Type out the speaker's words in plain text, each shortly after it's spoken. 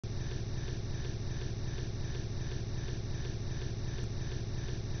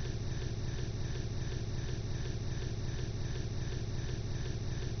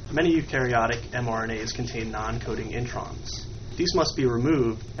Many eukaryotic mRNAs contain non-coding introns. These must be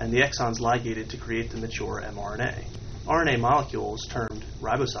removed and the exons ligated to create the mature mRNA. RNA molecules, termed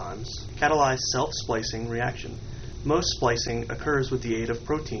ribozymes, catalyze self-splicing reaction. Most splicing occurs with the aid of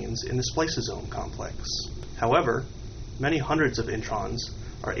proteins in the spliceosome complex. However, many hundreds of introns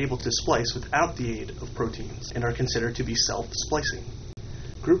are able to splice without the aid of proteins and are considered to be self-splicing.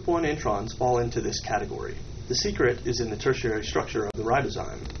 Group 1 introns fall into this category. The secret is in the tertiary structure of the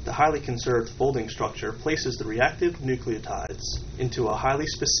ribozyme. The highly conserved folding structure places the reactive nucleotides into a highly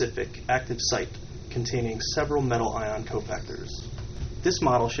specific active site containing several metal ion cofactors. This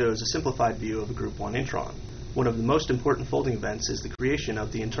model shows a simplified view of a group 1 intron. One of the most important folding events is the creation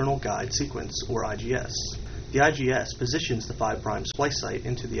of the internal guide sequence, or IGS. The IGS positions the 5' splice site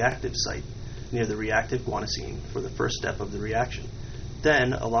into the active site near the reactive guanosine for the first step of the reaction,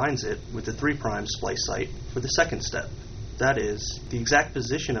 then aligns it with the 3' splice site for the second step. That is, the exact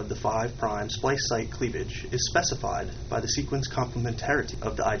position of the 5' splice site cleavage is specified by the sequence complementarity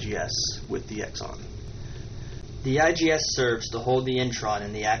of the IGS with the exon. The IGS serves to hold the intron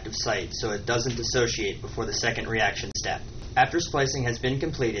in the active site so it doesn't dissociate before the second reaction step. After splicing has been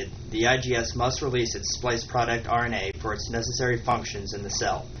completed, the IGS must release its splice product RNA for its necessary functions in the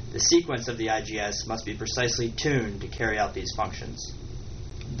cell. The sequence of the IGS must be precisely tuned to carry out these functions.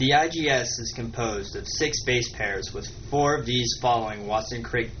 The IGS is composed of 6 base pairs with 4 of these following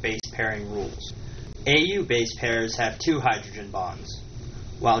Watson-Crick base pairing rules. AU base pairs have 2 hydrogen bonds,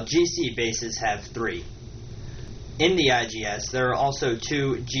 while GC bases have 3. In the IGS, there are also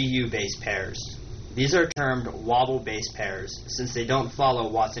 2 GU base pairs. These are termed wobble base pairs since they don't follow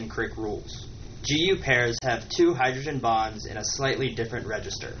Watson-Crick rules. GU pairs have 2 hydrogen bonds in a slightly different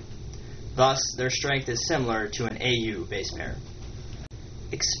register. Thus, their strength is similar to an AU base pair.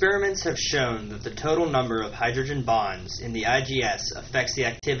 Experiments have shown that the total number of hydrogen bonds in the IGS affects the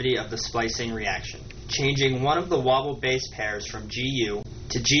activity of the splicing reaction. Changing one of the wobble base pairs from GU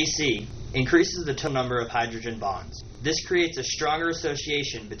to GC increases the total number of hydrogen bonds. This creates a stronger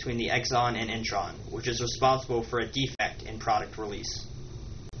association between the exon and intron, which is responsible for a defect in product release.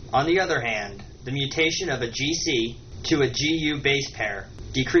 On the other hand, the mutation of a GC to a GU base pair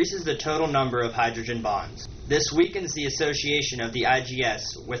decreases the total number of hydrogen bonds. This weakens the association of the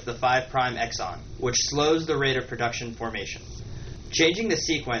IGS with the 5' exon, which slows the rate of production formation. Changing the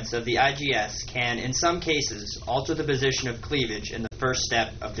sequence of the IGS can, in some cases, alter the position of cleavage in the first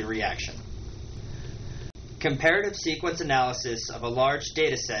step of the reaction. Comparative sequence analysis of a large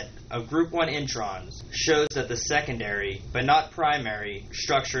dataset of group 1 introns shows that the secondary, but not primary,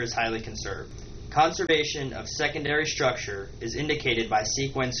 structure is highly conserved. Conservation of secondary structure is indicated by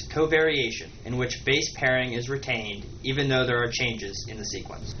sequence covariation, in which base pairing is retained even though there are changes in the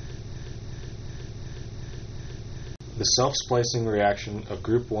sequence. The self-splicing reaction of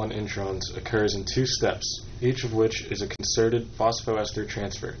group 1 introns occurs in 2 steps, each of which is a concerted phosphoester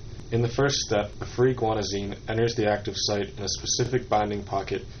transfer. In the first step, a free guanosine enters the active site in a specific binding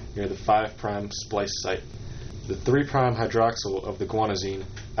pocket near the 5' splice site. The 3' hydroxyl of the guanosine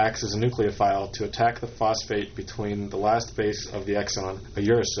acts as a nucleophile to attack the phosphate between the last base of the exon, a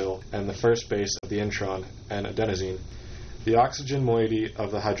uracil, and the first base of the intron, an adenosine. The oxygen moiety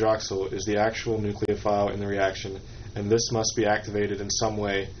of the hydroxyl is the actual nucleophile in the reaction, and this must be activated in some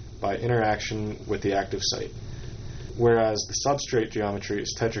way by interaction with the active site. Whereas the substrate geometry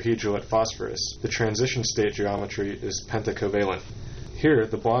is tetrahedral at phosphorus, the transition state geometry is pentacovalent. Here,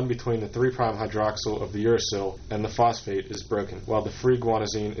 the bond between the 3' hydroxyl of the uracil and the phosphate is broken, while the free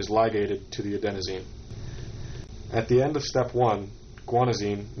guanosine is ligated to the adenosine. At the end of step 1,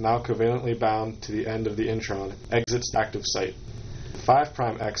 guanosine, now covalently bound to the end of the intron, exits the active site. The 5'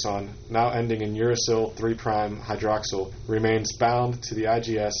 exon, now ending in uracil 3' hydroxyl, remains bound to the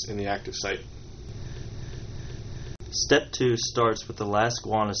IGS in the active site. Step 2 starts with the last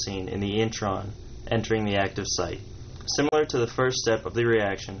guanosine in the intron entering the active site. Similar to the first step of the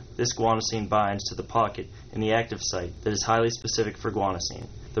reaction, this guanosine binds to the pocket in the active site that is highly specific for guanosine.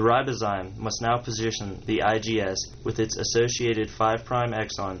 The ribozyme must now position the IGS with its associated 5'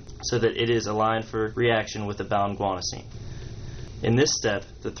 exon so that it is aligned for reaction with the bound guanosine. In this step,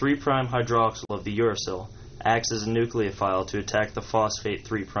 the 3' hydroxyl of the uracil acts as a nucleophile to attack the phosphate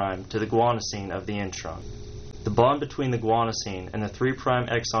 3' to the guanosine of the intron. The bond between the guanosine and the 3'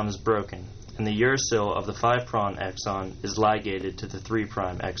 exon is broken, and the uracil of the 5' exon is ligated to the 3'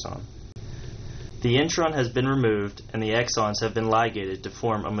 exon. The intron has been removed, and the exons have been ligated to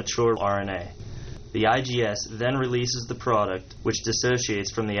form a mature RNA. The IGS then releases the product, which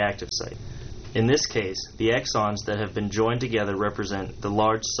dissociates from the active site. In this case, the exons that have been joined together represent the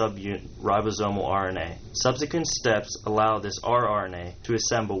large subunit ribosomal RNA. Subsequent steps allow this rRNA to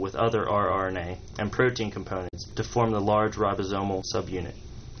assemble with other rRNA and protein components to form the large ribosomal subunit.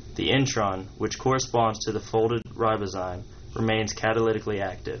 The intron, which corresponds to the folded ribozyme, remains catalytically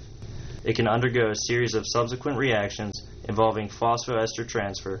active. It can undergo a series of subsequent reactions involving phosphoester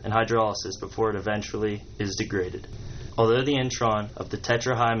transfer and hydrolysis before it eventually is degraded. Although the intron of the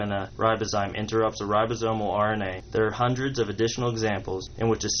tetrahymena ribozyme interrupts a ribosomal RNA, there are hundreds of additional examples in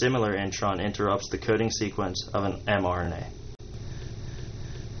which a similar intron interrupts the coding sequence of an mRNA.